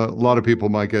 Because a lot of people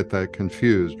might get that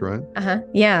confused, right?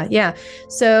 Yeah.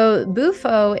 So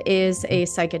Bufo is a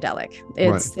psychedelic.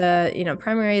 It's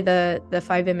primarily the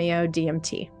 5-MeO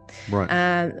DMT.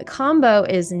 Right. Combo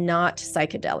is not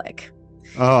psychedelic.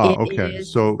 Okay.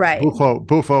 So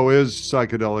Bufo is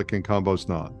psychedelic and combo's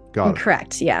not. Got it.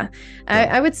 Correct. Yeah.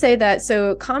 I would say that.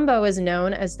 So combo is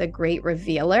known as the great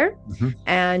revealer.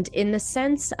 And in the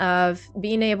sense of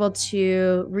being able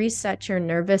to reset your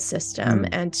nervous system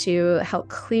and to help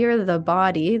clear the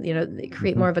body,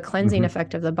 create more of a cleansing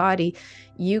effect of the body,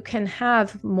 you can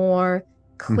have more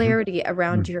clarity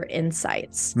around your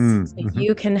insights. So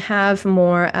you can have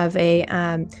more of a,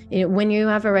 when you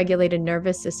have a regulated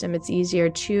nervous system, it's easier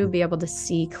to be able to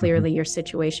see clearly your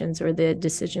situations or the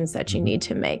decisions that you need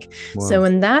to make. Wow. So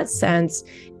in that sense,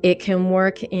 it can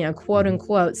work, quote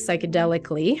unquote,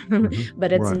 psychedelically,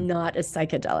 but it's not a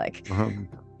psychedelic.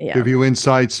 Give you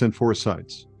insights and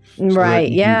foresights. So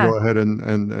that you can go ahead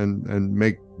and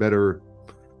make better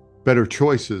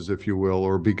choices, if you will,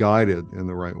 or be guided in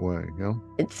the right way.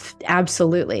 It's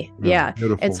absolutely.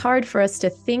 Beautiful. It's hard for us to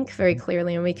think very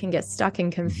clearly, and we can get stuck in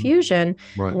confusion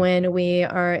when we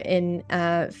are in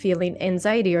feeling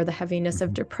anxiety or the heaviness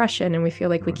of depression, and we feel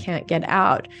like we can't get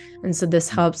out. And so this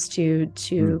helps to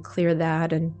clear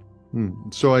that. And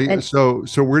so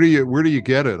where do you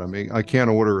get it? I mean, I can't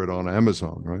order it on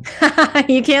Amazon, right?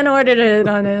 You can't order it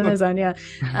on Amazon.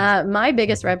 My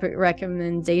biggest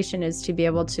recommendation is to be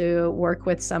able to work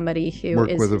with somebody who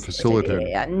is with a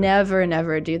facilitator.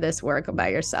 Never do this work by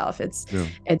yourself. It's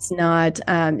not.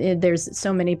 There's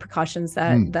so many precautions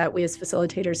that we as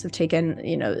facilitators have taken.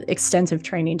 Extensive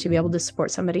training to be able to support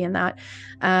somebody in that.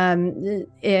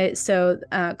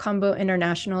 Combo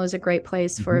International is a great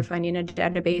place for finding a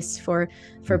database for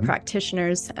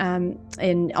practitioners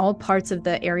in all parts of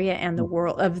the area and the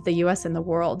world, of the US and the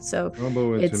world. So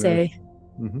Combo it's Good.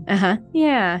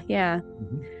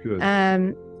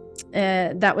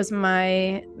 That was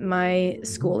my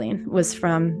schooling was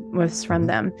from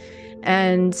them.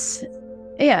 And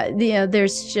yeah,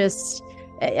 there's just,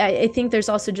 I think there's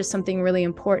also just something really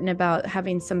important about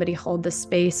having somebody hold the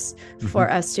space for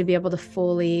us to be able to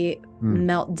fully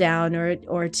melt down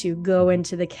or to go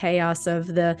into the chaos of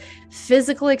the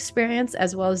physical experience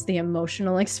as well as the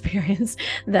emotional experience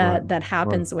that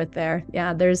happens with there.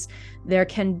 Yeah, there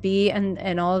can be,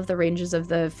 and all of the ranges of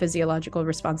the physiological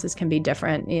responses can be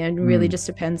different. It really just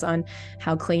depends on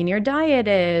how clean your diet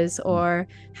is, or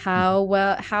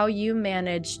how you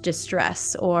manage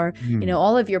distress, or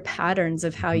all of your patterns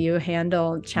of how you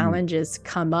handle challenges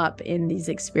come up in these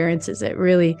experiences. It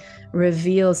really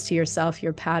reveals to yourself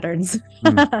your patterns.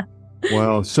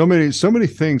 Wow, so many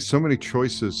things, so many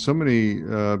choices, so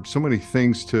many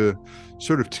things to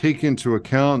sort of take into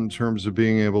account in terms of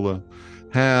being able to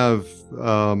have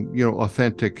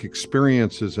authentic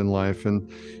experiences in life. And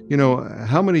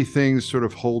how many things sort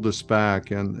of hold us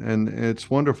back, and it's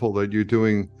wonderful that you're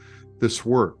doing this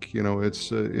work.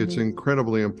 It's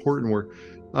incredibly important work.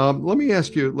 Let me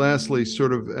ask you lastly,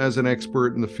 sort of as an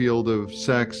expert in the field of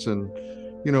sex, and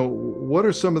what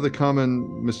are some of the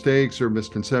common mistakes or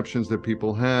misconceptions that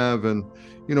people have, and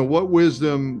what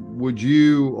wisdom would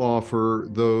you offer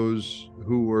those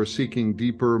who are seeking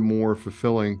deeper, more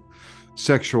fulfilling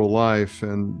sexual life,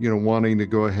 and wanting to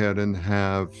go ahead and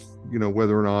have,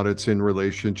 whether or not it's in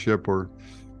relationship or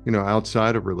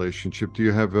outside of relationship? Do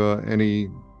you have any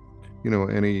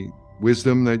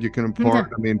wisdom that you can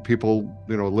impart? I mean, people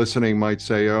listening might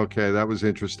say, okay, that was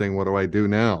interesting, what do I do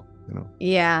now?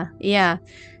 Yeah.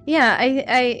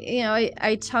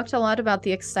 I talked a lot about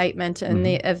the excitement and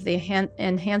the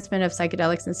enhancement of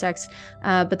psychedelics and sex,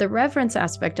 but the reverence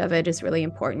aspect of it is really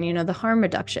important. The harm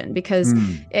reduction, because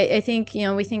I think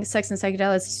we think sex and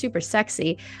psychedelics is super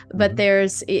sexy, but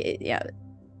there's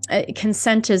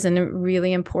consent is a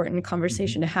really important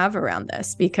conversation to have around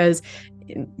this, because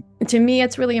to me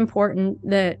it's really important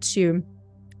that to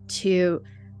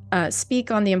speak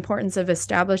on the importance of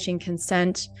establishing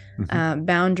consent,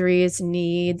 boundaries,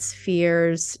 needs,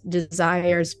 fears,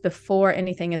 desires before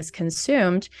anything is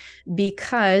consumed,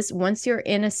 because once you're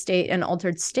in an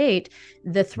altered state,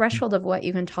 the threshold of what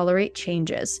you can tolerate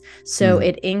changes. So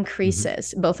it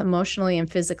increases both emotionally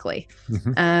and physically.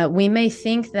 We may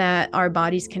think that our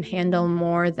bodies can handle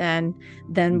more than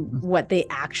what they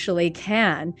actually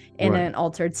can in an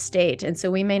altered state. And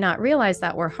so we may not realize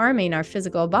that we're harming our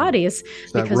physical bodies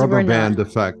because rubber band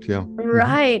effect.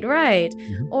 Right.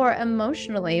 Or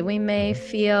emotionally, we may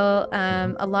feel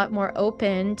a lot more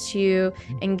open to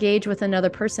engage with another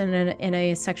person in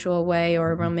a sexual way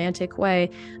or a romantic way.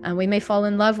 We may fall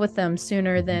in love with them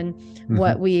sooner than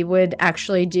what we would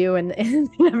actually do in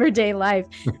everyday life.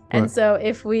 And so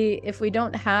if we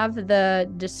don't have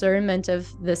the discernment of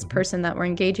this person that we're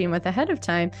engaging with ahead of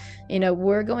time,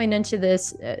 we're going into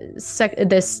this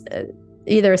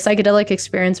either a psychedelic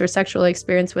experience or sexual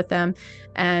experience with them,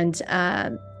 and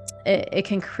it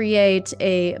can create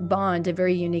a bond, a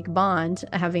very unique bond,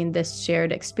 having this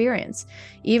shared experience,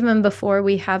 even before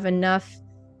we have enough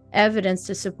evidence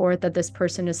to support that this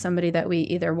person is somebody that we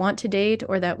either want to date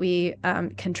or that we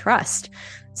can trust.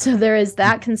 So there is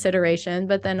that consideration.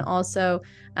 But then also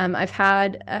I've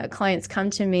had clients come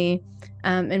to me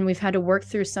and we've had to work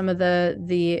through some of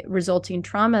the resulting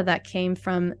trauma that came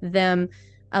from them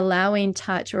allowing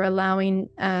touch or allowing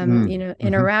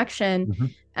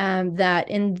interaction that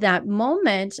in that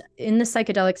moment in the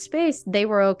psychedelic space they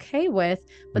were okay with,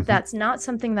 but that's not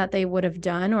something that they would have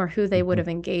done or who they would have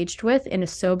engaged with in a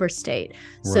sober state.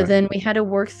 So then we had to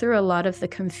work through a lot of the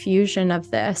confusion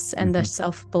of this and the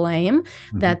self-blame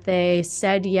that they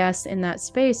said yes in that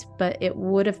space, but it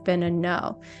would have been a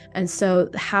no. And so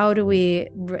how do we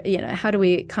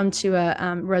come to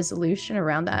a resolution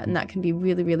around that? And that can be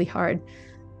really, really hard.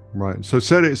 Right. So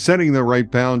setting the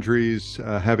right boundaries,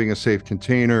 having a safe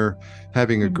container,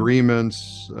 having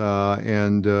agreements,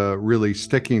 and really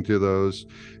sticking to those,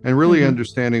 and really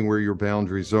understanding where your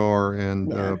boundaries are, and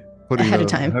putting ahead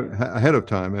of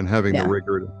time and having the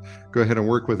rigor to go ahead and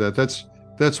work with that.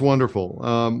 That's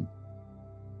wonderful.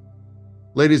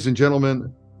 Ladies and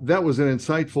gentlemen, that was an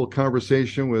insightful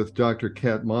conversation with Dr.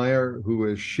 Kat Meyer, who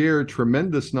has shared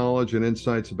tremendous knowledge and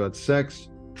insights about sex,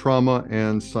 trauma,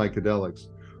 and psychedelics.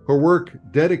 Her work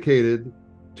dedicated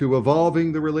to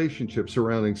evolving the relationship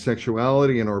surrounding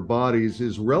sexuality and our bodies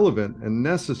is relevant and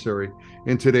necessary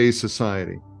in today's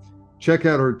society. Check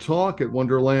out her talk at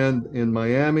Wonderland in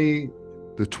Miami,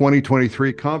 the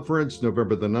 2023 conference,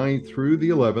 November the 9th through the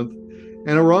 11th,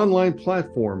 and her online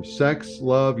platform,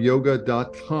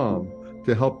 sexloveyoga.com,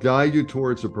 to help guide you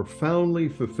towards a profoundly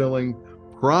fulfilling,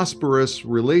 prosperous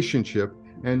relationship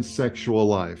and sexual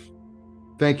life.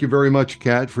 Thank you very much,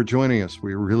 Kat, for joining us.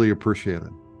 We really appreciate it.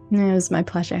 It was my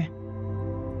pleasure.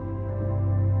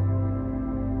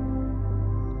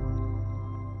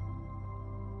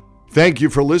 Thank you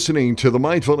for listening to the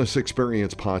Mindfulness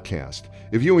Experience podcast.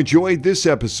 If you enjoyed this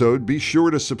episode, be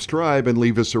sure to subscribe and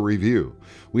leave us a review.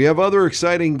 We have other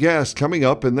exciting guests coming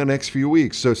up in the next few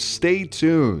weeks, so stay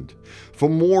tuned. For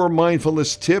more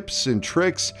mindfulness tips and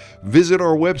tricks, visit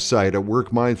our website at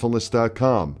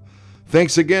workmindfulness.com.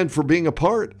 Thanks again for being a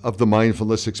part of the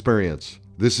Mindfulness Experience.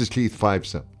 This is Keith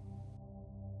Fivesen.